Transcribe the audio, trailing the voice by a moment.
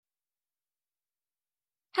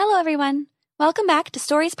Hello, everyone. Welcome back to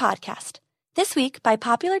Stories Podcast. This week, by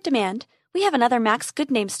popular demand, we have another Max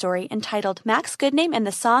Goodname story entitled Max Goodname and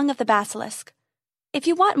the Song of the Basilisk. If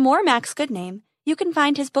you want more Max Goodname, you can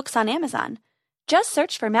find his books on Amazon. Just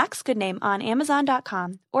search for Max Goodname on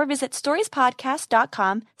Amazon.com or visit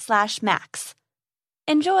storiespodcast.com/Max.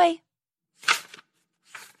 Enjoy!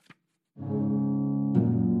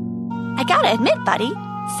 I gotta admit, buddy,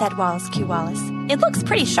 said Wallace Q. Wallace, it looks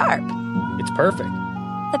pretty sharp. It's perfect.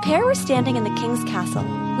 The pair were standing in the king's castle,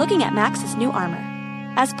 looking at Max's new armor.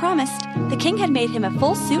 As promised, the king had made him a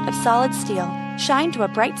full suit of solid steel, shined to a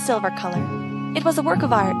bright silver color. It was a work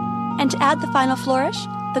of art, and to add the final flourish,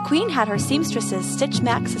 the queen had her seamstresses stitch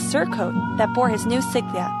Max's surcoat that bore his new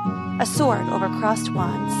siglia, a sword over crossed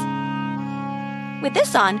wands. With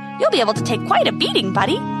this on, you'll be able to take quite a beating,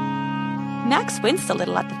 buddy. Max winced a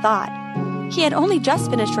little at the thought. He had only just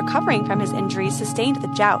finished recovering from his injuries sustained at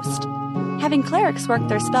the joust. Having clerics work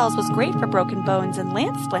their spells was great for broken bones and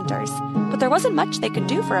lance splinters, but there wasn't much they could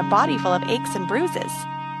do for a body full of aches and bruises.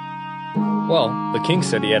 Well, the king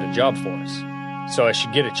said he had a job for us, so I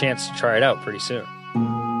should get a chance to try it out pretty soon.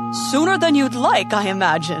 Sooner than you'd like, I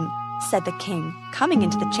imagine, said the king, coming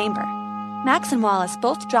into the chamber. Max and Wallace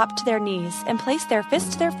both dropped to their knees and placed their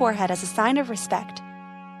fists to their forehead as a sign of respect.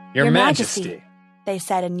 Your Majesty, they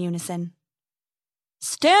said in unison.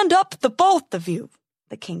 Stand up, the both of you,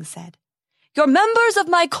 the king said. You're members of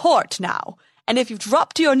my court now, and if you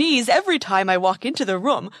drop to your knees every time I walk into the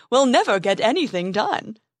room, we'll never get anything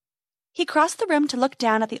done. He crossed the room to look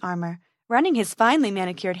down at the armor, running his finely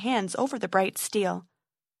manicured hands over the bright steel.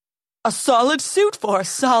 A solid suit for a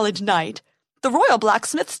solid knight. The royal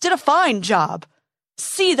blacksmiths did a fine job.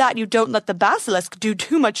 See that you don't let the basilisk do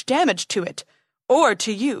too much damage to it, or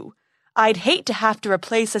to you. I'd hate to have to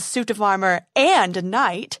replace a suit of armor and a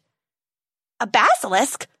knight. A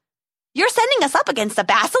basilisk? You're sending us up against a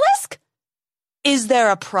basilisk? Is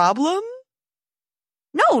there a problem?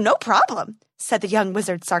 No problem, said the young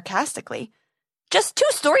wizard sarcastically. Just 2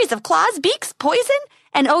 stories of claws, beaks, poison,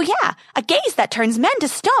 and oh yeah, a gaze that turns men to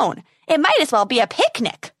stone. It might as well be a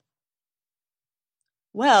picnic.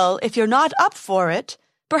 Well, if you're not up for it,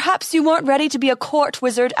 perhaps you weren't ready to be a court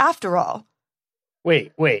wizard after all.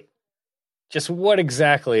 Wait. Just what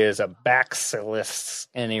exactly is a basilisk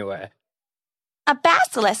anyway? A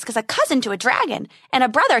basilisk is a cousin to a dragon and a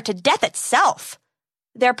brother to death itself.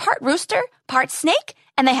 They're part rooster, part snake,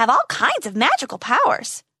 and they have all kinds of magical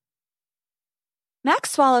powers. Max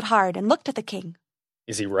swallowed hard and looked at the king.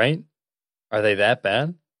 Is he right? Are they that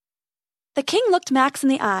bad? The king looked Max in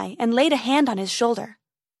the eye and laid a hand on his shoulder.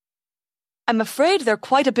 I'm afraid they're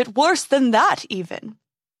quite a bit worse than that, even.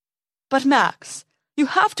 But Max, you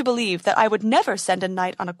have to believe that I would never send a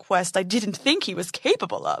knight on a quest I didn't think he was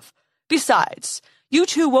capable of. Besides, you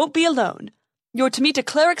two won't be alone. You're to meet a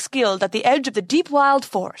cleric's guild at the edge of the deep wild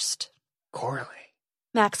forest. Corley,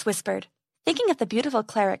 Max whispered, thinking of the beautiful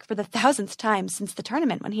cleric for the 1000th time since the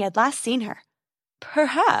tournament when he had last seen her.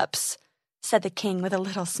 Perhaps, said the king with a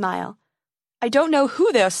little smile. I don't know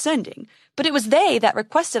who they're sending, but it was they that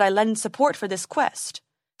requested I lend support for this quest.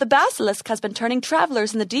 The basilisk has been turning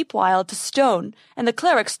travelers in the deep wild to stone, and the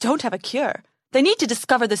clerics don't have a cure. They need to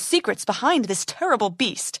discover the secrets behind this terrible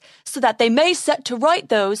beast, so that they may set to right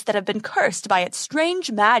those that have been cursed by its strange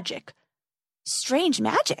magic. Strange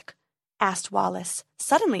magic? Asked Wallace,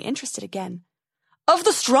 suddenly interested again. Of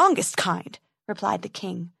the strongest kind, replied the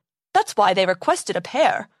king. That's why they requested a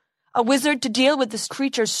pair. A wizard to deal with this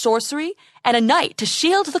creature's sorcery, and a knight to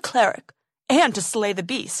shield the cleric, and to slay the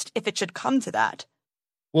beast, if it should come to that.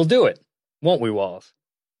 We'll do it, won't we, Wallace?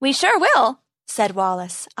 We sure will, said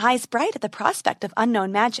Wallace, eyes bright at the prospect of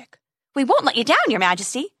unknown magic. We won't let you down, Your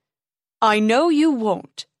Majesty. I know you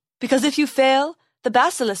won't, because if you fail, the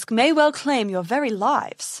basilisk may well claim your very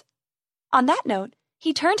lives. On that note,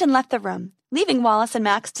 he turned and left the room, leaving Wallace and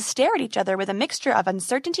Max to stare at each other with a mixture of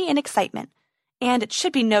uncertainty and excitement, and, it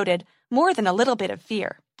should be noted, more than a little bit of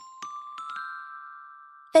fear.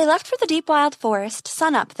 They left for the deep wild forest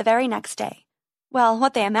sun-up the very next day. Well,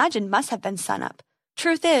 what they imagined must have been sun-up.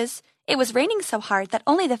 Truth is, it was raining so hard that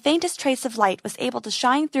only the faintest trace of light was able to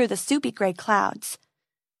shine through the soupy gray clouds.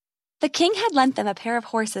 The king had lent them a pair of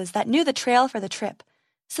horses that knew the trail for the trip,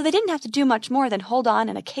 so they didn't have to do much more than hold on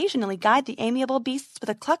and occasionally guide the amiable beasts with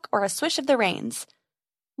a cluck or a swish of the reins.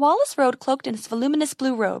 Wallace rode cloaked in his voluminous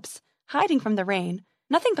blue robes, hiding from the rain,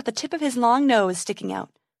 nothing but the tip of his long nose sticking out.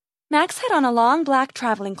 Max had on a long black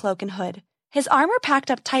traveling cloak and hood, his armor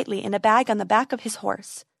packed up tightly in a bag on the back of his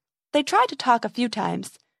horse. They tried to talk a few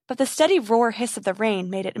times, but the steady roar hiss of the rain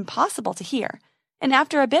made it impossible to hear, and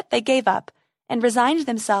after a bit they gave up and resigned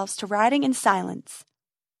themselves to riding in silence.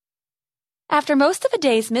 After most of a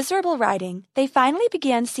day's miserable riding, they finally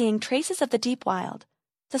began seeing traces of the deep wild.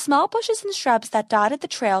 The small bushes and shrubs that dotted the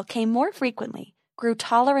trail came more frequently, grew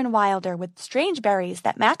taller and wilder with strange berries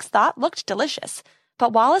that Max thought looked delicious,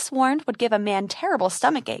 but Wallace warned would give a man terrible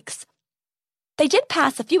stomach aches. They did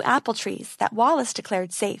pass a few apple trees that Wallace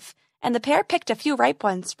declared safe, and the pair picked a few ripe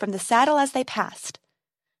ones from the saddle as they passed.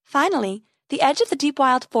 Finally, the edge of the deep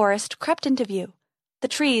wild forest crept into view, the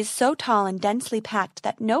trees so tall and densely packed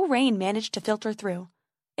that no rain managed to filter through.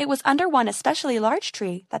 It was under one especially large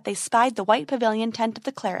tree that they spied the white pavilion tent of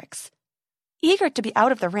the clerics. Eager to be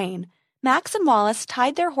out of the rain, Max and Wallace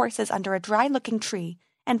tied their horses under a dry-looking tree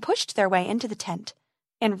and pushed their way into the tent,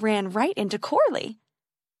 and ran right into Corley.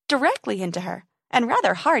 Directly into her, and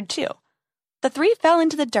rather hard, too. The three fell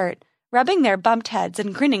into the dirt, rubbing their bumped heads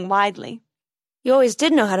and grinning widely. "You always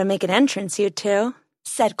did know how to make an entrance, you two,"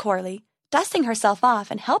 said Corley, dusting herself off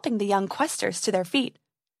and helping the young questers to their feet.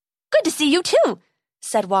 "Good to see you, too,"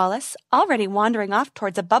 said Wallace, already wandering off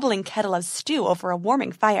towards a bubbling kettle of stew over a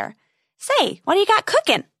warming fire. "Say, what do you got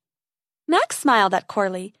cooking?" Max smiled at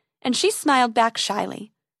Corley, and she smiled back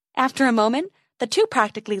shyly. After a moment, the two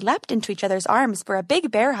practically leapt into each other's arms for a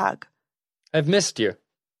big bear hug. "I've missed you.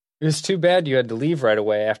 It was too bad you had to leave right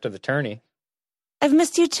away after the tourney." "I've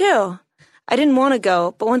missed you too. I didn't want to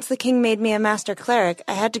go, but once the king made me a master cleric,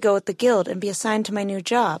 I had to go with the guild and be assigned to my new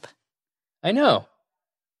job." "I know.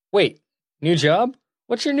 Wait, new job?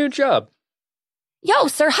 What's your new job?" "Yo,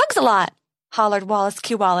 Sir Hugs-a-Lot!" hollered Wallace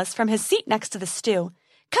Q. Wallace from his seat next to the stew.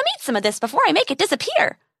 "Come eat some of this before I make it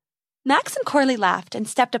disappear." Max and Corley laughed and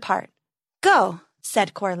stepped apart. "Go,"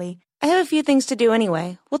 said Corley. "I have a few things to do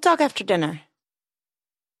anyway. We'll talk after dinner."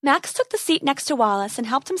 Max took the seat next to Wallace and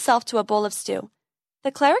helped himself to a bowl of stew.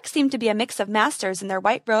 The clerics seemed to be a mix of masters in their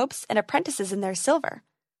white robes and apprentices in their silver.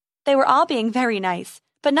 They were all being very nice,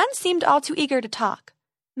 but none seemed all too eager to talk.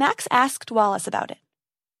 Max asked Wallace about it.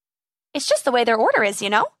 "It's just the way their order is, you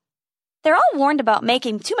know. They're all warned about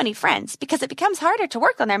making too many friends because it becomes harder to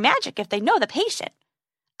work on their magic if they know the patient.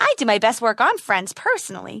 I do my best work on friends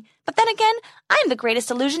personally, but then again, I'm the greatest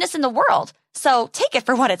illusionist in the world, so take it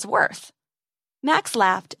for what it's worth." Max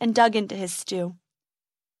laughed and dug into his stew.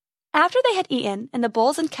 After they had eaten and the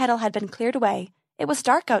bowls and kettle had been cleared away, it was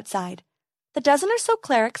dark outside. The dozen or so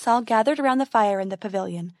clerics all gathered around the fire in the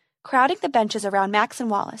pavilion, crowding the benches around Max and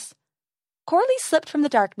Wallace. Corley slipped from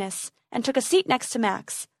the darkness and took a seat next to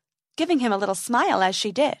Max, giving him a little smile as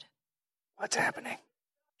she did. "What's happening?"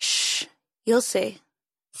 "Shh, you'll see,"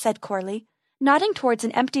 said Corley, nodding towards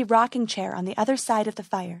an empty rocking chair on the other side of the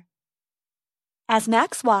fire. As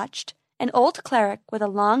Max watched, an old cleric with a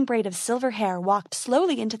long braid of silver hair walked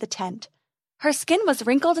slowly into the tent. Her skin was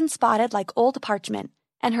wrinkled and spotted like old parchment,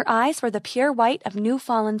 and her eyes were the pure white of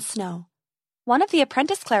new-fallen snow. One of the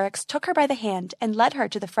apprentice clerics took her by the hand and led her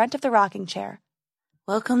to the front of the rocking chair.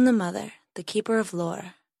 "Welcome the mother, the keeper of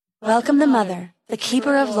lore." "Welcome the mother, the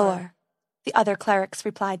keeper of lore," the other clerics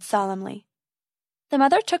replied solemnly. The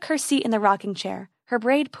mother took her seat in the rocking chair, her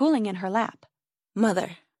braid pooling in her lap.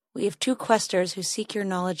 "Mother, we have two questers who seek your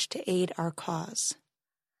knowledge to aid our cause."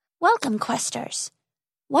 "Welcome, questers.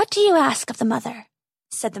 What do you ask of the mother?"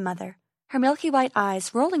 said the mother, her milky white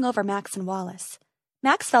eyes rolling over Max and Wallace.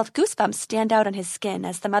 Max felt goosebumps stand out on his skin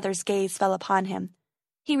as the mother's gaze fell upon him.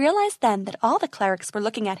 He realized then that all the clerics were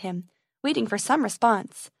looking at him, waiting for some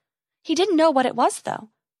response. He didn't know what it was, though.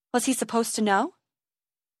 Was he supposed to know?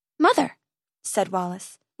 "Mother," said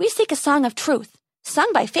Wallace, "we seek a song of truth,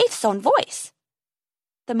 sung by Faith's own voice."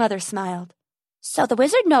 The mother smiled. "So the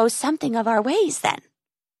wizard knows something of our ways, then?"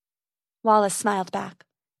 Wallace smiled back.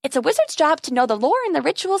 "It's a wizard's job to know the lore and the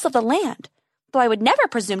rituals of the land, though I would never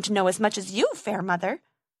presume to know as much as you, fair mother."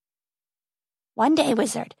 "One day,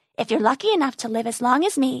 wizard, if you're lucky enough to live as long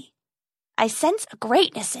as me, I sense a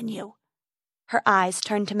greatness in you." Her eyes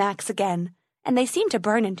turned to Max again, and they seemed to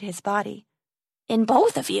burn into his body. "In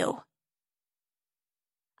both of you."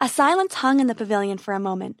 A silence hung in the pavilion for a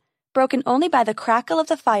moment, broken only by the crackle of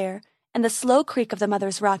the fire and the slow creak of the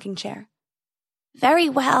mother's rocking chair. "Very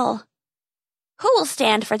well. Who will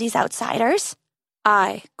stand for these outsiders?"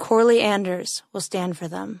 "I, Corley Anders, will stand for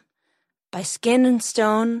them. By skin and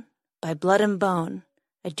stone, by blood and bone,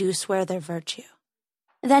 I do swear their virtue."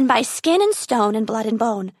 "Then by skin and stone and blood and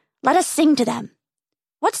bone, let us sing to them.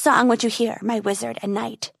 What song would you hear, my wizard and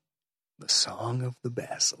knight?" "The Song of the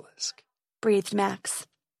Basilisk," breathed Max.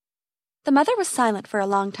 The mother was silent for a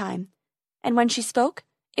long time, and when she spoke,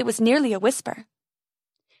 it was nearly a whisper.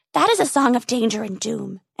 "That is a song of danger and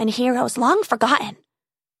doom, and heroes long forgotten.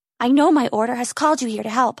 I know my order has called you here to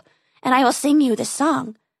help, and I will sing you this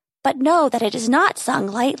song, but know that it is not sung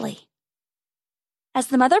lightly." As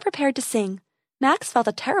the mother prepared to sing, Max felt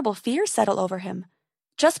a terrible fear settle over him.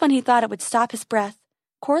 Just when he thought it would stop his breath,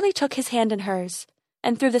 Corley took his hand in hers,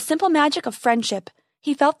 and through the simple magic of friendship,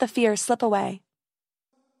 he felt the fear slip away.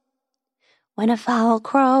 When a fowl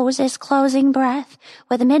crows his closing breath,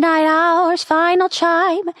 with the midnight hour's final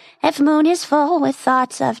chime, if moon is full with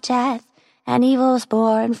thoughts of death, and evils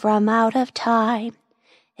born from out of time,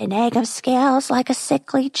 an egg of scales like a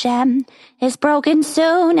sickly gem is broken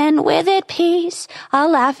soon, and with it peace, a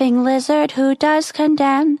laughing lizard who does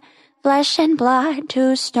condemn flesh and blood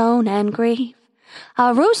to stone and grief.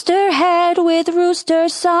 A rooster head with rooster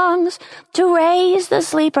songs to raise the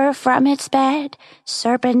sleeper from its bed,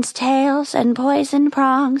 serpent's tails and poison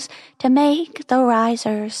prongs to make the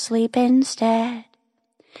riser sleep instead.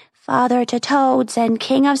 Father to toads and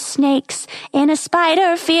king of snakes, in a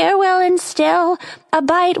spider fear will instill. A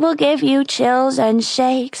bite will give you chills and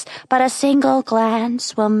shakes, but a single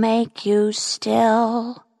glance will make you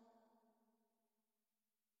still.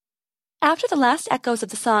 After the last echoes of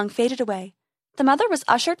the song faded away, the mother was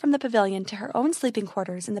ushered from the pavilion to her own sleeping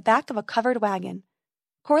quarters in the back of a covered wagon.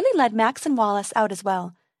 Corley led Max and Wallace out as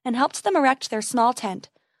well, and helped them erect their small tent,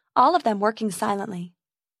 all of them working silently.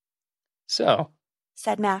 So,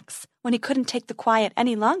 said Max, when he couldn't take the quiet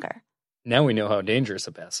any longer. Now we know how dangerous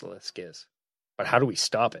a basilisk is. But how do we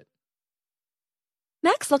stop it?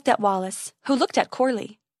 Max looked at Wallace, who looked at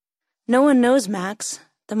Corley. No one knows, Max.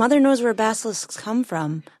 The mother knows where basilisks come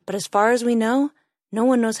from, but as far as we know, no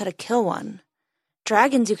one knows how to kill one.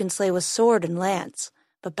 Dragons you can slay with sword and lance,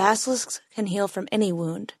 but basilisks can heal from any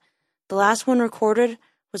wound. The last one recorded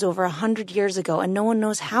was over 100 years ago, and no one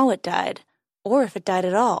knows how it died, or if it died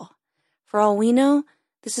at all. For all we know,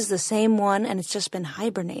 this is the same one, and it's just been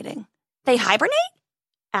hibernating. They hibernate?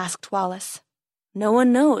 Asked Wallace. No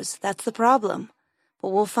one knows, that's the problem.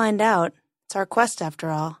 But we'll find out. It's our quest,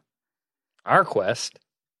 after all. Our quest?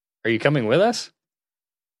 Are you coming with us?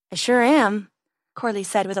 I sure am, Corley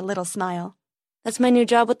said with a little smile. That's my new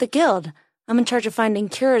job with the guild. I'm in charge of finding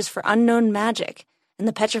cures for unknown magic, and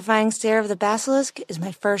the petrifying stare of the basilisk is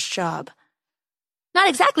my first job. Not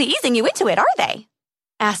exactly easing you into it, are they?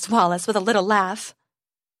 Asked Wallace with a little laugh.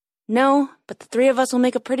 No, but the three of us will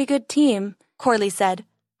make a pretty good team, Corley said,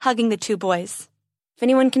 hugging the two boys. If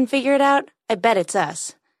anyone can figure it out, I bet it's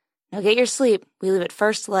us. Now get your sleep. We leave at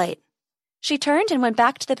first light. She turned and went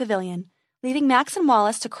back to the pavilion, leaving Max and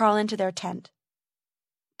Wallace to crawl into their tent.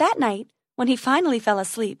 That night, when he finally fell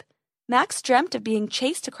asleep, Max dreamt of being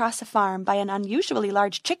chased across a farm by an unusually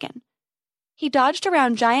large chicken. He dodged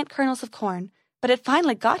around giant kernels of corn, but it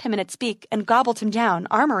finally got him in its beak and gobbled him down,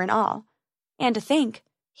 armor and all. And to think,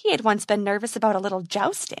 he had once been nervous about a little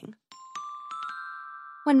jousting.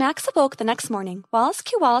 When Max awoke the next morning, Wallace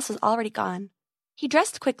Q. Wallace was already gone. He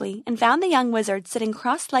dressed quickly and found the young wizard sitting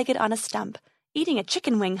cross-legged on a stump, eating a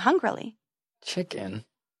chicken wing hungrily. Chicken?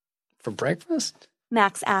 For breakfast?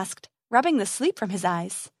 Max asked, rubbing the sleep from his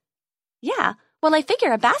eyes. Yeah, well, I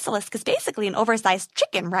figure a basilisk is basically an oversized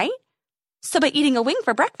chicken, right? So by eating a wing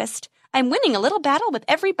for breakfast, I'm winning a little battle with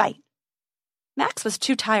every bite. Max was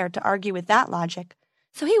too tired to argue with that logic,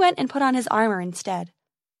 so he went and put on his armor instead.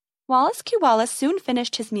 Wallace Q. Wallace soon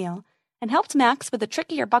finished his meal and helped Max with the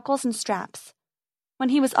trickier buckles and straps. When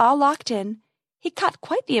he was all locked in, he cut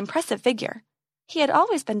quite the impressive figure. He had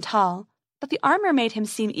always been tall, but the armor made him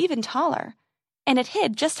seem even taller, and it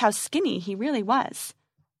hid just how skinny he really was.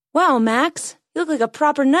 Wow, Max, you look like a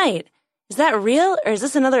proper knight. Is that real, or is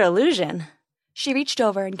this another illusion? She reached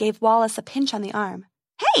over and gave Wallace a pinch on the arm.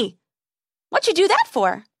 Hey! What'd you do that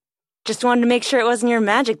for? Just wanted to make sure it wasn't your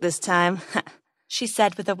magic this time, she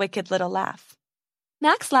said with a wicked little laugh.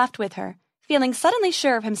 Max laughed with her, feeling suddenly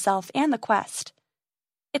sure of himself and the quest.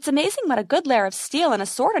 It's amazing what a good layer of steel and a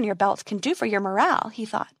sword on your belt can do for your morale, he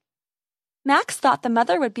thought. Max thought the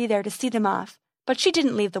mother would be there to see them off, but she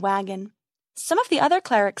didn't leave the wagon. Some of the other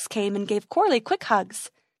clerics came and gave Corley quick hugs,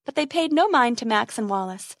 but they paid no mind to Max and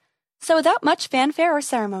Wallace. So without much fanfare or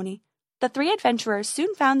ceremony, the three adventurers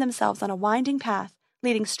soon found themselves on a winding path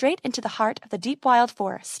leading straight into the heart of the deep wild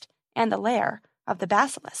forest and the lair of the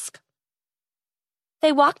basilisk.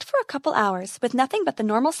 They walked for a couple hours with nothing but the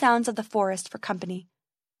normal sounds of the forest for company.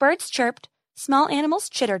 Birds chirped, small animals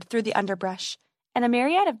chittered through the underbrush, and a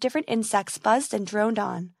myriad of different insects buzzed and droned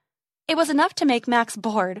on. It was enough to make Max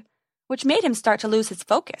bored, which made him start to lose his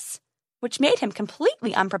focus, which made him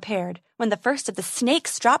completely unprepared when the first of the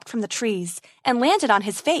snakes dropped from the trees and landed on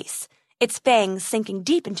his face, its fangs sinking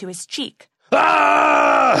deep into his cheek.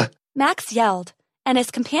 Ah! Max yelled, and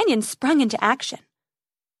his companion sprung into action.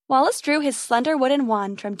 Wallace drew his slender wooden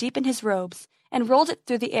wand from deep in his robes and rolled it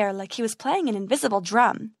through the air like he was playing an invisible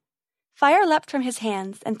drum. Fire leapt from his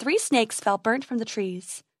hands, and 3 snakes fell burnt from the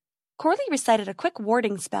trees. Corley recited a quick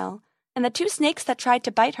warding spell, and the two snakes that tried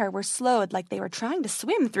to bite her were slowed like they were trying to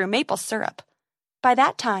swim through maple syrup. By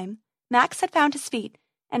that time, Max had found his feet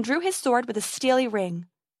and drew his sword with a steely ring.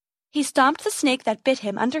 He stomped the snake that bit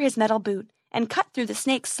him under his metal boot and cut through the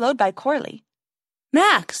snake slowed by Corley.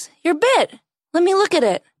 Max, you're bit. Let me look at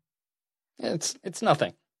it. It's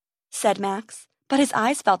nothing, said Max, but his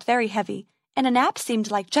eyes felt very heavy, and a nap seemed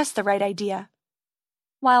like just the right idea.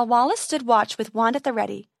 While Wallace stood watch with wand at the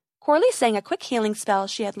ready, Corley sang a quick healing spell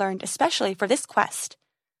she had learned especially for this quest.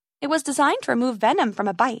 It was designed to remove venom from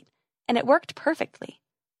a bite, and it worked perfectly.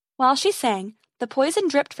 While she sang, the poison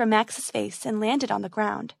dripped from Max's face and landed on the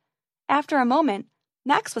ground. After a moment,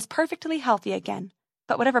 Max was perfectly healthy again,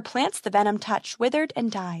 but whatever plants the venom touched withered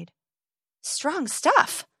and died. Strong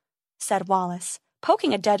stuff, said Wallace,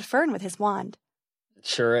 poking a dead fern with his wand. It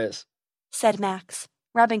sure is, said Max,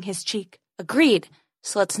 rubbing his cheek. Agreed.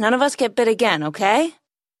 So let's none of us get bit again, okay?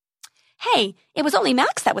 Hey, it was only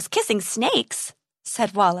Max that was kissing snakes,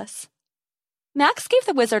 said Wallace. Max gave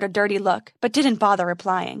the wizard a dirty look, but didn't bother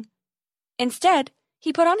replying. Instead,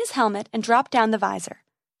 he put on his helmet and dropped down the visor.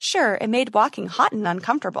 Sure, it made walking hot and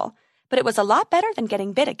uncomfortable, but it was a lot better than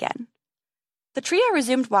getting bit again. The trio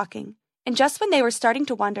resumed walking, and just when they were starting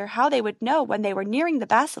to wonder how they would know when they were nearing the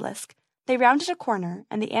basilisk, they rounded a corner,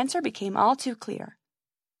 and the answer became all too clear.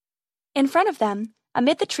 In front of them,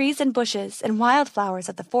 amid the trees and bushes and wildflowers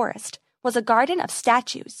of the forest, was a garden of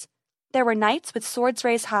statues. There were knights with swords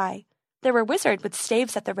raised high. There were wizards with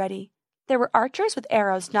staves at the ready. There were archers with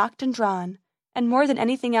arrows nocked and drawn. And more than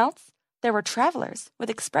anything else, there were travelers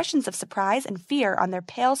with expressions of surprise and fear on their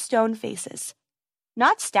pale stone faces.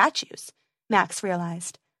 Not statues, Max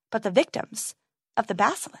realized, but the victims of the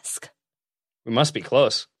basilisk. We must be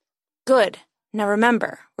close. Good. Now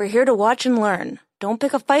remember, we're here to watch and learn. Don't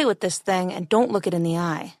pick a fight with this thing, and don't look it in the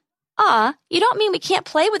eye. You don't mean we can't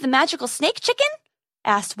play with the magical snake chicken?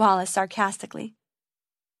 Asked Wallace sarcastically.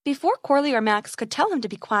 Before Corley or Max could tell him to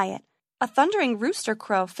be quiet, a thundering rooster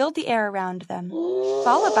crow filled the air around them,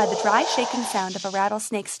 followed by the dry shaking sound of a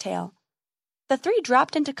rattlesnake's tail. The three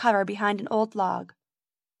dropped into cover behind an old log.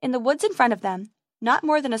 In the woods in front of them, not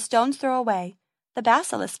more than a stone's throw away, the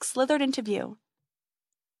basilisk slithered into view.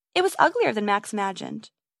 It was uglier than Max imagined.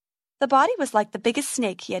 The body was like the biggest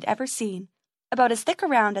snake he had ever seen, about as thick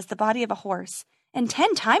around as the body of a horse, and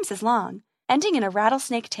 10 times as long, ending in a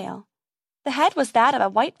rattlesnake tail. The head was that of a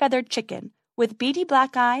white-feathered chicken, with beady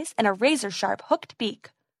black eyes and a razor-sharp hooked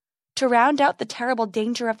beak. To round out the terrible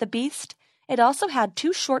danger of the beast, it also had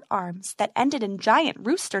 2 short arms that ended in giant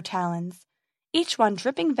rooster talons, each one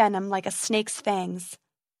dripping venom like a snake's fangs.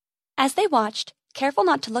 As they watched, careful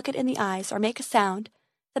not to look it in the eyes or make a sound,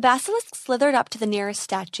 the basilisk slithered up to the nearest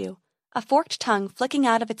statue, a forked tongue flicking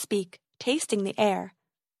out of its beak, tasting the air.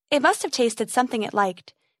 It must have tasted something it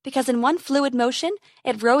liked, because in one fluid motion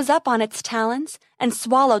it rose up on its talons and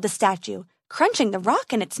swallowed the statue, crunching the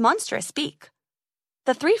rock in its monstrous beak.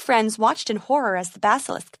 The 3 friends watched in horror as the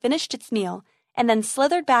basilisk finished its meal and then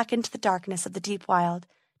slithered back into the darkness of the deep wild,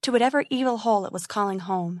 to whatever evil hole it was calling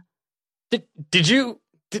home. Did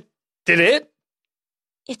it?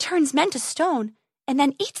 It turns men to stone and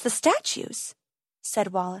then eats the statues,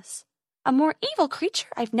 said Wallace. A more evil creature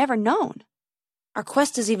I've never known. Our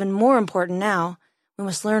quest is even more important now. We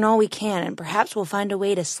must learn all we can, and perhaps we'll find a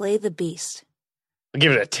way to slay the beast. I'll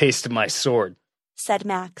give it a taste of my sword, said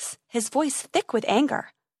Max, his voice thick with anger.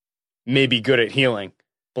 May be good at healing,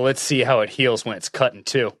 but let's see how it heals when it's cut in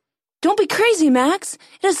 2. Don't be crazy, Max.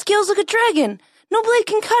 It has scales like a dragon. No blade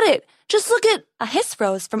can cut it. Just look at... A hiss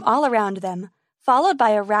rose from all around them, followed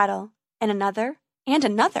by a rattle, and another, and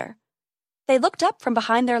another. They looked up from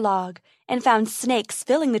behind their log and found snakes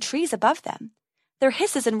filling the trees above them. Their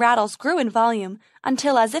hisses and rattles grew in volume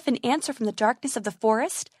until, as if in answer from the darkness of the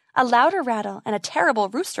forest, a louder rattle and a terrible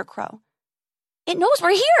rooster crow. It knows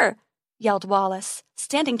we're here, yelled Wallace,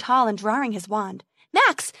 standing tall and drawing his wand.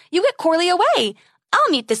 Max, you get Corley away. I'll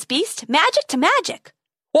meet this beast, magic to magic.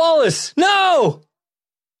 Wallace, no!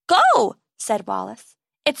 Go, said Wallace.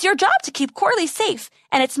 It's your job to keep Corley safe,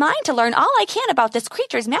 and it's mine to learn all I can about this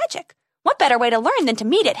creature's magic. What better way to learn than to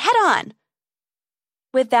meet it head on?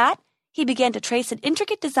 With that, he began to trace an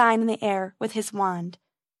intricate design in the air with his wand,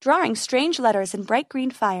 drawing strange letters in bright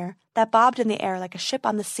green fire that bobbed in the air like a ship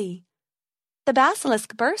on the sea. The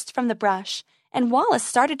basilisk burst from the brush, and Wallace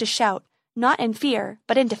started to shout, not in fear,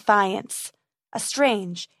 but in defiance, a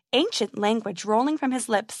strange, ancient language rolling from his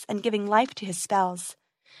lips and giving life to his spells.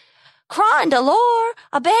 Crondalor,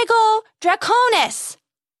 Abego, Draconis!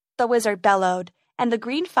 The wizard bellowed, and the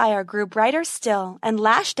green fire grew brighter still and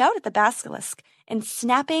lashed out at the basilisk in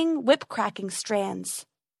snapping, whip-cracking strands.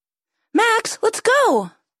 Max, let's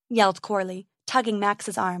go! yelled Corley, tugging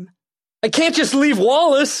Max's arm. I can't just leave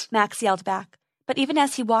Wallace! Max yelled back, but even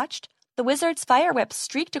as he watched, the wizard's fire whip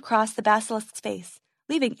streaked across the basilisk's face,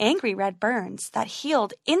 leaving angry red burns that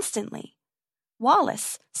healed instantly.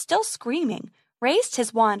 Wallace, still screaming, raised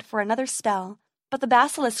his wand for another spell, but the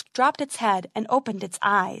basilisk dropped its head and opened its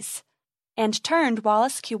eyes, and turned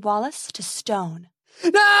Wallace Q. Wallace to stone.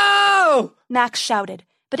 No! Max shouted,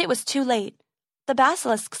 but it was too late. The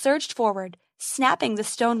basilisk surged forward, snapping the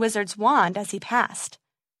stone wizard's wand as he passed.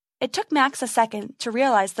 It took Max a second to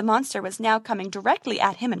realize the monster was now coming directly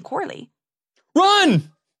at him and Corley.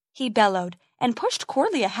 Run! He bellowed and pushed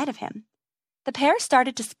Corley ahead of him. The pair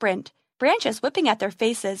started to sprint, branches whipping at their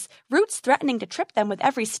faces, roots threatening to trip them with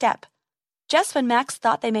every step. Just when Max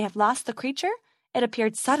thought they may have lost the creature, it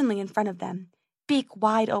appeared suddenly in front of them, beak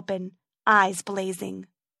wide open, eyes blazing.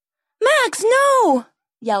 Max, no!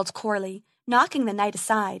 Yelled Corley, knocking the knight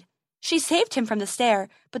aside. She saved him from the stare,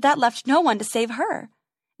 but that left no one to save her.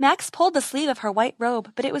 Max pulled the sleeve of her white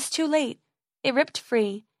robe, but it was too late. It ripped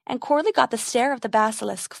free, and Corley got the stare of the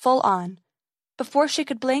basilisk full on. Before she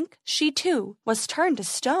could blink, she too was turned to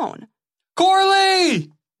stone.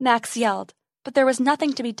 Corley! Max yelled, but there was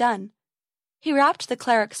nothing to be done. He wrapped the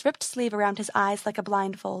cleric's ripped sleeve around his eyes like a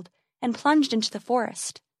blindfold and plunged into the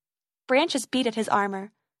forest. Branches beat at his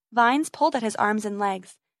armor. Vines pulled at his arms and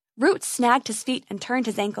legs. Roots snagged his feet and turned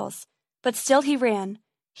his ankles. But still he ran.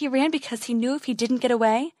 He ran because he knew if he didn't get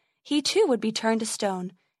away, he too would be turned to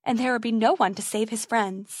stone, and there would be no one to save his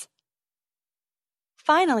friends.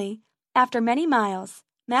 Finally, after many miles,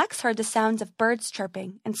 Max heard the sounds of birds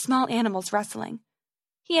chirping and small animals rustling.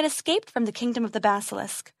 He had escaped from the kingdom of the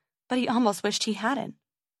basilisk, but he almost wished he hadn't.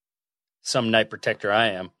 Some knight protector I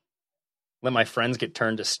am. Let my friends get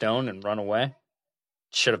turned to stone and run away?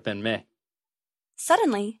 It should have been me.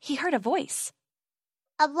 Suddenly, he heard a voice.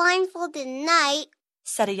 A blindfolded knight,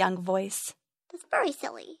 said a young voice. That's very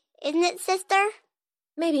silly, isn't it, sister?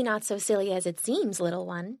 Maybe not so silly as it seems, little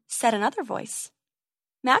one, said another voice.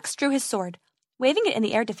 Max drew his sword, waving it in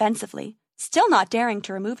the air defensively, still not daring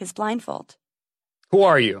to remove his blindfold. Who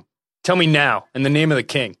are you? Tell me now, in the name of the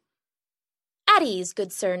king. At ease,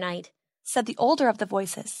 good sir knight, said the older of the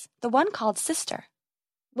voices, the one called Sister.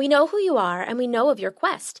 We know who you are, and we know of your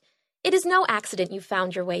quest. It is no accident you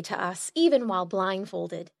found your way to us, even while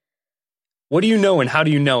blindfolded. What do you know, and how do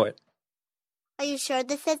you know it? Are you sure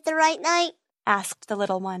this is the right knight? Asked the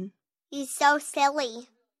little one. He's so silly.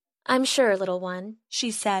 I'm sure, little one,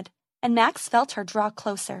 she said, and Max felt her draw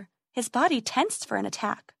closer, his body tensed for an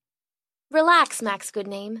attack. Relax, Max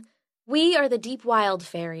Goodname. We are the deep wild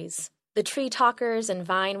fairies, the tree talkers and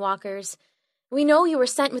vine walkers. We know you were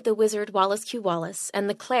sent with the wizard Wallace Q. Wallace and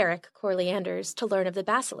the cleric Corley Anders to learn of the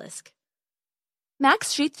basilisk.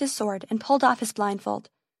 Max sheathed his sword and pulled off his blindfold.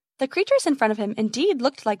 The creatures in front of him indeed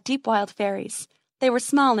looked like deep wild fairies. They were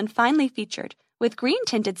small and finely featured, with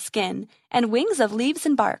green-tinted skin and wings of leaves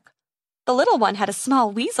and bark. The little one had a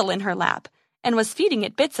small weasel in her lap and was feeding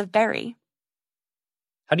it bits of berry.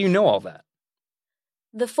 How do you know all that?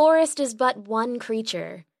 The forest is but one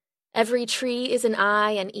creature. Every tree is an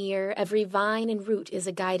eye and ear, every vine and root is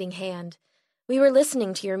a guiding hand. We were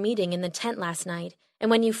listening to your meeting in the tent last night,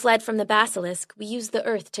 and when you fled from the basilisk, we used the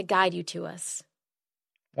earth to guide you to us.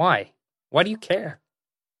 Why? Why do you care?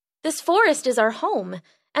 This forest is our home,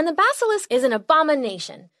 and the basilisk is an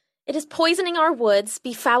abomination. It is poisoning our woods,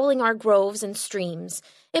 befouling our groves and streams.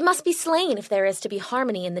 It must be slain if there is to be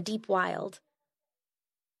harmony in the deep wild.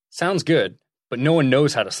 Sounds good, but no one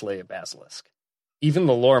knows how to slay a basilisk. Even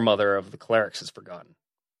the lore mother of the clerics has forgotten.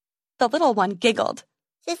 The little one giggled.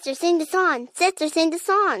 Sister, sing the song. Sister, sing the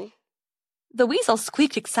song. The weasel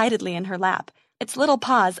squeaked excitedly in her lap, its little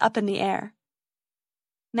paws up in the air.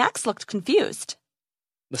 Max looked confused.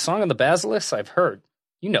 The song of the basilisk I've heard.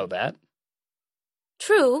 You know that.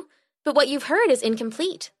 True, but what you've heard is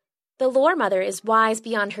incomplete. The lore mother is wise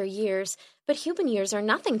beyond her years, but human years are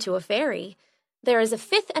nothing to a fairy. There is a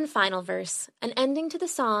fifth and final verse, an ending to the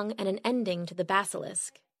song and an ending to the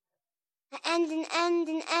basilisk. An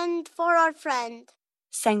end for our friend,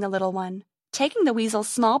 sang the little one, taking the weasel's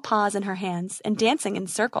small paws in her hands and dancing in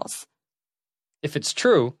circles. If it's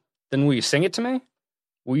true, then will you sing it to me?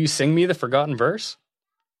 Will you sing me the forgotten verse?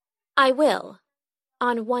 I will,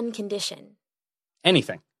 on one condition.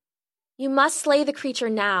 Anything. You must slay the creature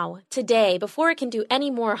now, today, before it can do any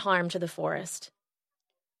more harm to the forest.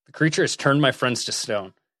 The creature has turned my friends to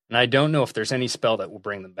stone, and I don't know if there's any spell that will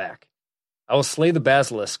bring them back. I will slay the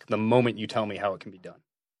basilisk the moment you tell me how it can be done.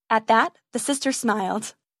 At that, the sister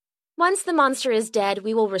smiled. Once the monster is dead,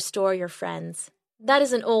 we will restore your friends. That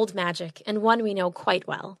is an old magic, and one we know quite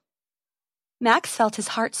well. Max felt his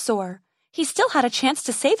heart soar. He still had a chance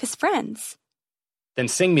to save his friends. Then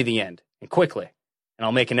sing me the end, and quickly, and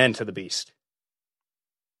I'll make an end to the beast.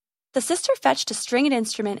 The sister fetched a stringed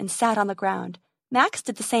instrument and sat on the ground. Max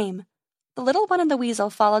did the same. The little one and the weasel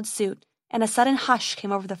followed suit, and a sudden hush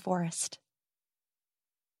came over the forest.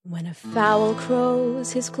 When a fowl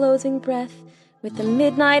crows his closing breath, with the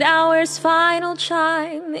midnight hour's final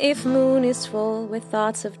chime, if moon is full with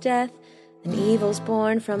thoughts of death, and evil's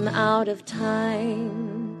born from out of time.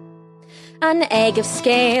 An egg of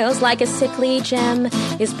scales like a sickly gem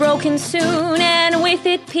is broken soon, and with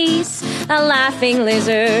it peace a laughing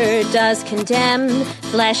lizard does condemn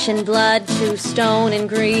flesh and blood to stone and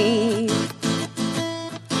grief.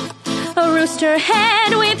 A rooster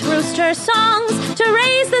head with rooster songs to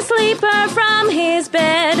raise the sleeper from his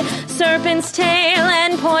bed, serpent's tail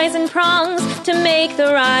and poison prongs to make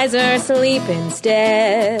the riser sleep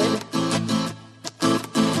instead.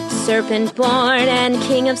 Serpent born and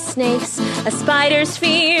king of snakes, a spider's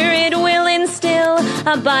fear it will instill.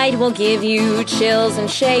 A bite will give you chills and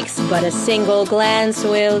shakes, but a single glance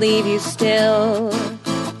will leave you still.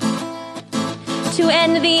 To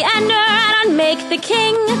end the ender and unmake the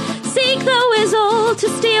king, seek the weasel to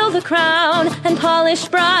steal the crown, and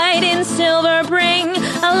polished bride in silver bring,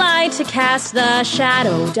 a light to cast the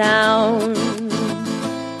shadow down.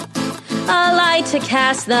 A light to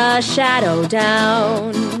cast the shadow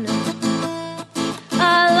down.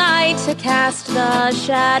 A light to cast the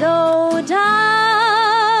shadow down.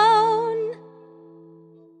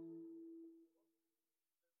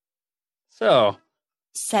 So,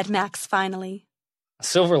 said Max finally. a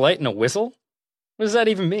silver light and a whistle? What does that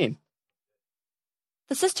even mean?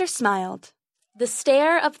 The sister smiled. The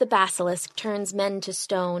stare of the basilisk turns men to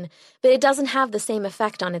stone, but it doesn't have the same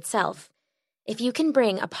effect on itself. If you can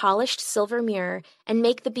bring a polished silver mirror and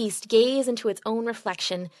make the beast gaze into its own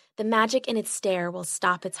reflection, the magic in its stare will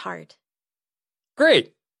stop its heart.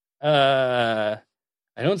 Great. I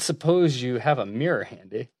don't suppose you have a mirror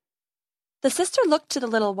handy. The sister looked to the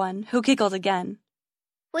little one, who giggled again.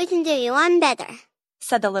 We can do you one better,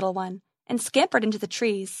 said the little one, and scampered into the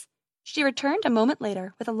trees. She returned a moment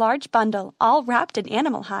later with a large bundle all wrapped in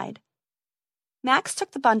animal hide. Max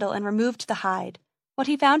took the bundle and removed the hide. What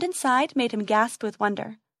he found inside made him gasp with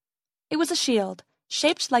wonder. It was a shield,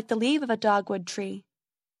 shaped like the leaf of a dogwood tree.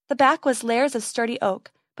 The back was layers of sturdy oak,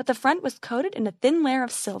 but the front was coated in a thin layer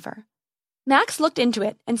of silver. Max looked into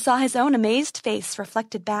it and saw his own amazed face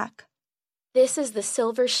reflected back. This is the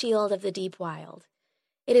silver shield of the deep wild.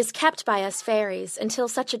 It is kept by us fairies until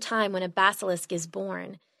such a time when a basilisk is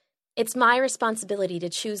born. It's my responsibility to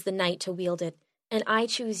choose the knight to wield it, and I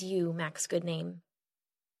choose you, Max Goodname.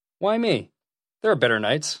 Why me? There are better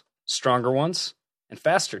knights, stronger ones, and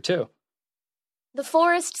faster too. The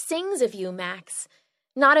forest sings of you, Max.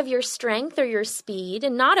 Not of your strength or your speed,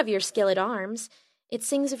 and not of your skill at arms. It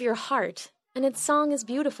sings of your heart, and its song is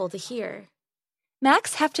beautiful to hear.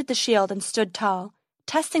 Max hefted the shield and stood tall,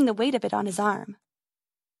 testing the weight of it on his arm.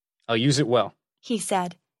 I'll use it well, he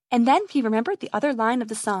said, and then he remembered the other line of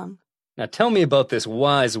the song. Now tell me about this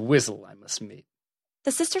wise weasel I must meet.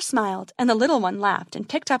 The sister smiled, and the little one laughed and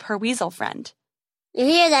picked up her weasel friend. You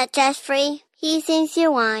hear that, Geoffrey? He thinks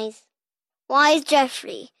you're wise. Wise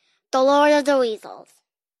Geoffrey, the lord of the weasels.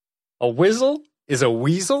 A weasel is a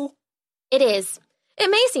weasel? It is. It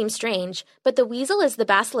may seem strange, but the weasel is the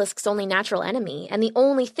basilisk's only natural enemy, and the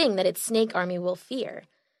only thing that its snake army will fear.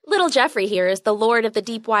 Little Geoffrey here is the lord of the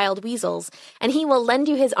deep wild weasels, and he will lend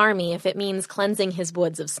you his army if it means cleansing his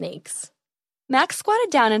woods of snakes. Max squatted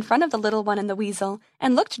down in front of the little one and the weasel,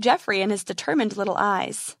 and looked Geoffrey in his determined little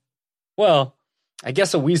eyes. Well, I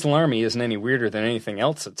guess a weasel army isn't any weirder than anything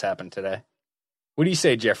else that's happened today. What do you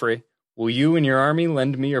say, Geoffrey? Will you and your army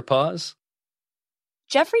lend me your paws?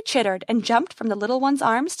 Geoffrey chittered and jumped from the little one's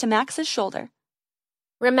arms to Max's shoulder.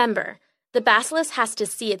 Remember, the basilisk has to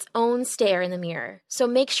see its own stare in the mirror, so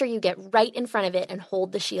make sure you get right in front of it and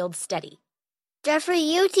hold the shield steady. Geoffrey,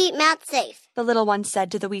 you keep Matt safe, the little one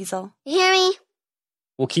said to the weasel. You hear me?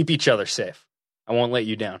 We'll keep each other safe. I won't let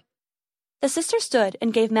you down. The sister stood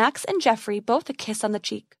and gave Max and Geoffrey both a kiss on the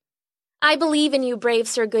cheek. I believe in you, brave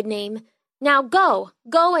Sir Goodname. Now go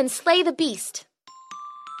and slay the beast.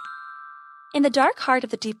 In the dark heart of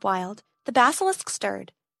the deep wild, the basilisk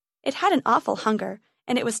stirred. It had an awful hunger,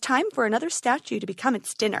 and it was time for another statue to become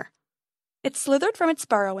its dinner. It slithered from its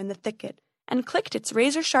burrow in the thicket and clicked its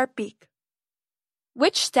razor-sharp beak.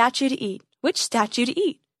 Which statue to eat? Which statue to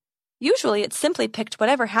eat? Usually it simply picked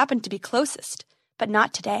whatever happened to be closest, but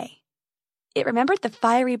not today. It remembered the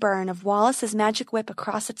fiery burn of Wallace's magic whip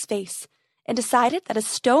across its face and decided that a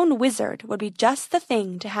stone wizard would be just the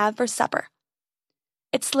thing to have for supper.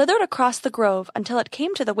 It slithered across the grove until it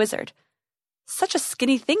came to the wizard, Such a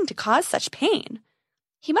skinny thing to cause such pain.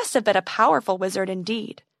 He must have been a powerful wizard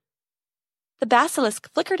indeed. The basilisk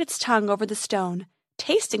flickered its tongue over the stone,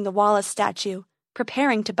 tasting the Wallace statue,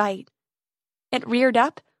 preparing to bite. It reared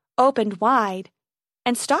up, opened wide,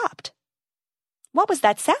 and stopped. What was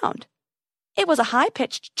that sound? It was a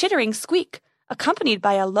high-pitched, chittering squeak, accompanied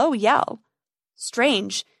by a low yell.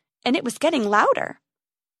 Strange, and it was getting louder.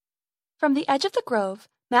 From the edge of the grove,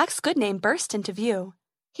 Max Goodname burst into view.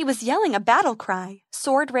 He was yelling a battle cry,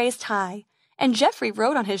 sword raised high, and Geoffrey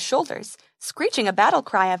rode on his shoulders, screeching a battle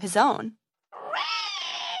cry of his own.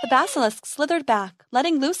 The basilisk slithered back,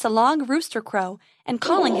 letting loose a long rooster crow and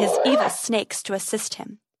calling his evil snakes to assist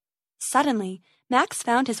him. Suddenly, Max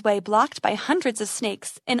found his way blocked by hundreds of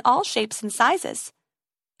snakes in all shapes and sizes.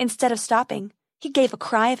 Instead of stopping, he gave a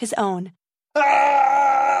cry of his own.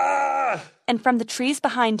 Ah! And from the trees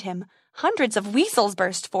behind him, hundreds of weasels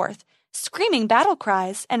burst forth, screaming battle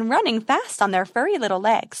cries and running fast on their furry little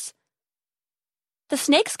legs. The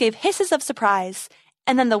snakes gave hisses of surprise,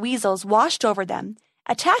 and then the weasels washed over them,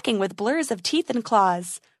 attacking with blurs of teeth and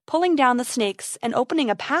claws, pulling down the snakes and opening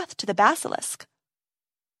a path to the basilisk.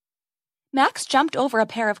 Max jumped over a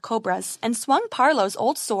pair of cobras and swung Parlo's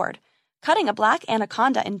old sword, cutting a black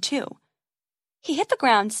anaconda in two. He hit the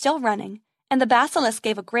ground still running, and the basilisk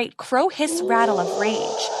gave a great crow-hiss rattle of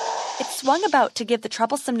rage. It swung about to give the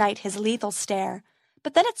troublesome knight his lethal stare,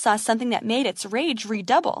 but then it saw something that made its rage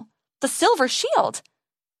redouble. The silver shield!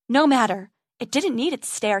 No matter. It didn't need its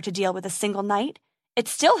stare to deal with a single knight. It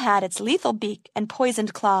still had its lethal beak and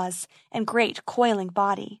poisoned claws and great coiling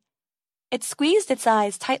body. It squeezed its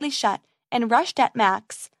eyes tightly shut and rushed at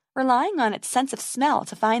Max, relying on its sense of smell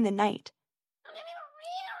to find the knight.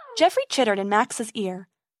 Geoffrey chittered in Max's ear,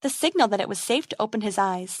 the signal that it was safe to open his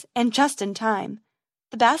eyes, and just in time.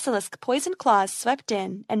 The basilisk poisoned claws swept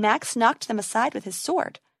in, and Max knocked them aside with his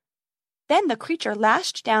sword. Then the creature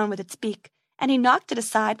lashed down with its beak, and he knocked it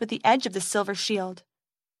aside with the edge of the silver shield.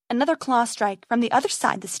 Another claw strike from the other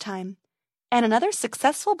side this time, and another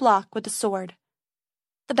successful block with the sword.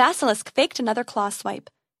 The basilisk faked another claw swipe,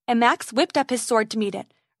 and Max whipped up his sword to meet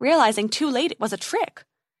it, realizing too late it was a trick.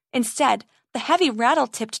 Instead, the heavy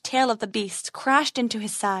rattle-tipped tail of the beast crashed into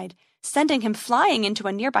his side, sending him flying into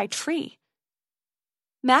a nearby tree.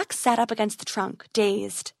 Max sat up against the trunk,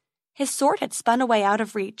 dazed. His sword had spun away out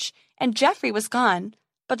of reach, and Geoffrey was gone,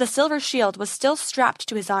 but the silver shield was still strapped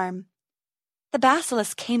to his arm. The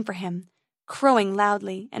basilisk came for him, crowing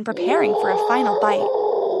loudly and preparing for a final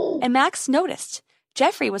bite. And Max noticed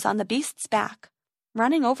Geoffrey was on the beast's back,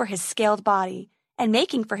 running over his scaled body and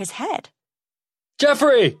making for his head.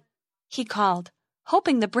 Geoffrey! He called,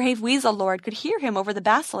 hoping the brave weasel lord could hear him over the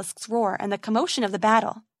basilisk's roar and the commotion of the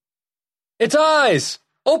battle. Its eyes!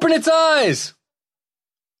 Open its eyes!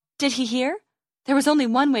 Did he hear? There was only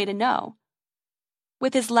one way to know.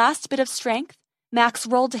 With his last bit of strength, Max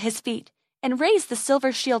rolled to his feet and raised the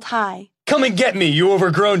silver shield high. Come and get me, you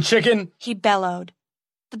overgrown chicken! He bellowed.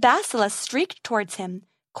 The basilisk streaked towards him,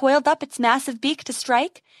 coiled up its massive beak to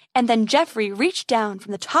strike, and then Geoffrey reached down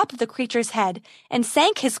from the top of the creature's head and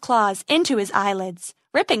sank his claws into his eyelids,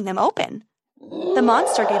 ripping them open. The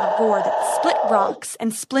monster gave a roar that split rocks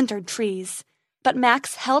and splintered trees, but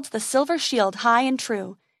Max held the silver shield high and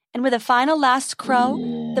true, and with a final last crow,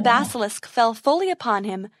 the basilisk fell fully upon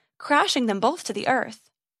him, crashing them both to the earth.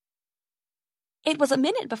 It was a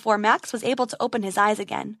minute before Max was able to open his eyes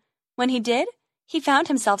again. When he did, he found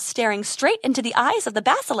himself staring straight into the eyes of the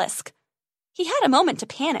basilisk. He had a moment to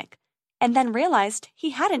panic, and then realized he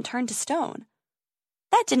hadn't turned to stone.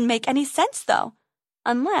 That didn't make any sense, though,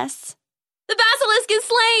 unless— "The basilisk is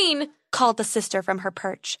slain!" called the sister from her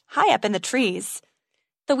perch, high up in the trees.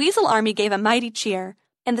 The weasel army gave a mighty cheer,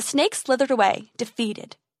 and the snake slithered away,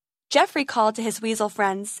 defeated. Geoffrey called to his weasel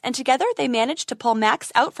friends, and together they managed to pull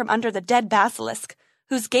Max out from under the dead basilisk,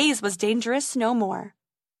 whose gaze was dangerous no more.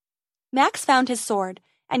 Max found his sword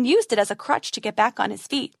and used it as a crutch to get back on his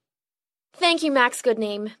feet. "Thank you, Max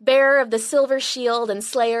Goodname, bearer of the silver shield and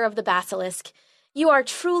slayer of the basilisk. You are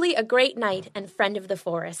truly a great knight and friend of the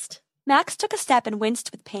forest." Max took a step and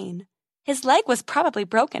winced with pain. His leg was probably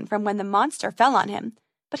broken from when the monster fell on him,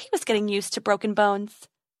 but he was getting used to broken bones.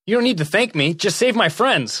 You don't need to thank me, just save my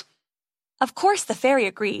friends. Of course the fairy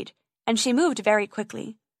agreed, and she moved very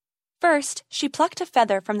quickly. First, she plucked a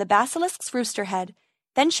feather from the basilisk's rooster head,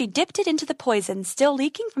 then she dipped it into the poison still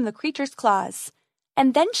leaking from the creature's claws,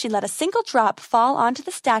 and then she let a single drop fall onto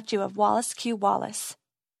the statue of Wallace Q. Wallace.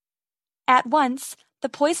 At once, the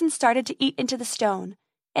poison started to eat into the stone,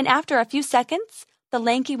 and after a few seconds, the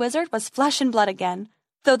lanky wizard was flesh and blood again,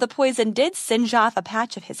 though the poison did singe off a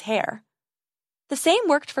patch of his hair. The same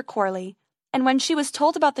worked for Corley, and when she was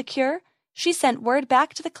told about the cure, She sent word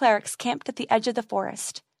back to the clerics camped at the edge of the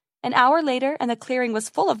forest. An hour later, and the clearing was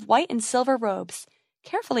full of white and silver robes,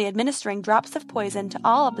 carefully administering drops of poison to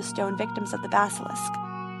all of the stone victims of the basilisk.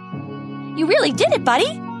 You really did it,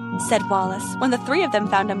 buddy, said Wallace, when the three of them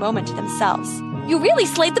found a moment to themselves. You really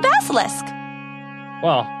slayed the basilisk.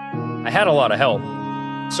 Well, I had a lot of help.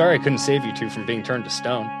 Sorry I couldn't save you two from being turned to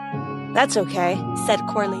stone. That's okay, said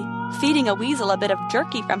Corley, feeding a weasel a bit of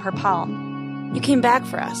jerky from her palm. You came back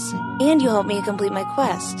for us, and you helped me complete my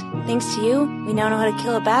quest. Thanks to you, we now know how to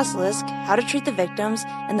kill a basilisk, how to treat the victims,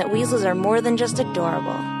 and that weasels are more than just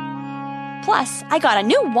adorable. Plus, I got a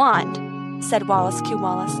new wand, said Wallace Q.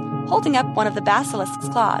 Wallace, holding up one of the basilisk's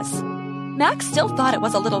claws. Max still thought it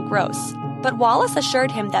was a little gross, but Wallace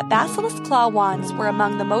assured him that basilisk claw wands were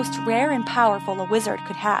among the most rare and powerful a wizard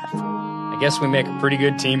could have. I guess we make a pretty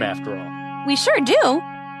good team after all. We sure do,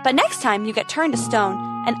 but next time you get turned to stone,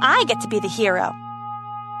 and I get to be the hero.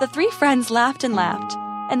 The three friends laughed and laughed,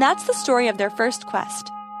 and that's the story of their first quest,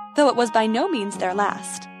 though it was by no means their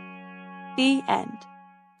last. The end.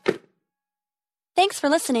 Thanks for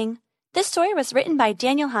listening. This story was written by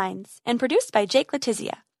Daniel Hines and produced by Jake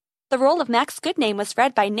Letizia. The role of Max Goodname was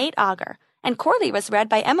read by Nate Auger, and Corley was read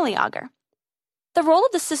by Emily Auger. The role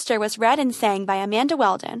of the sister was read and sang by Amanda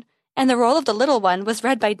Weldon, and the role of the little one was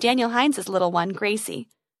read by Daniel Hines' little one, Gracie.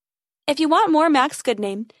 If you want more Max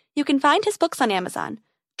Goodname, you can find his books on Amazon.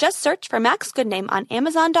 Just search for Max Goodname on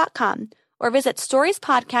Amazon.com or visit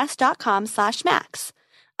storiespodcast.com/Max.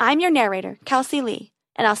 I'm your narrator, Kelsey Lee,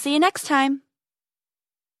 and I'll see you next time.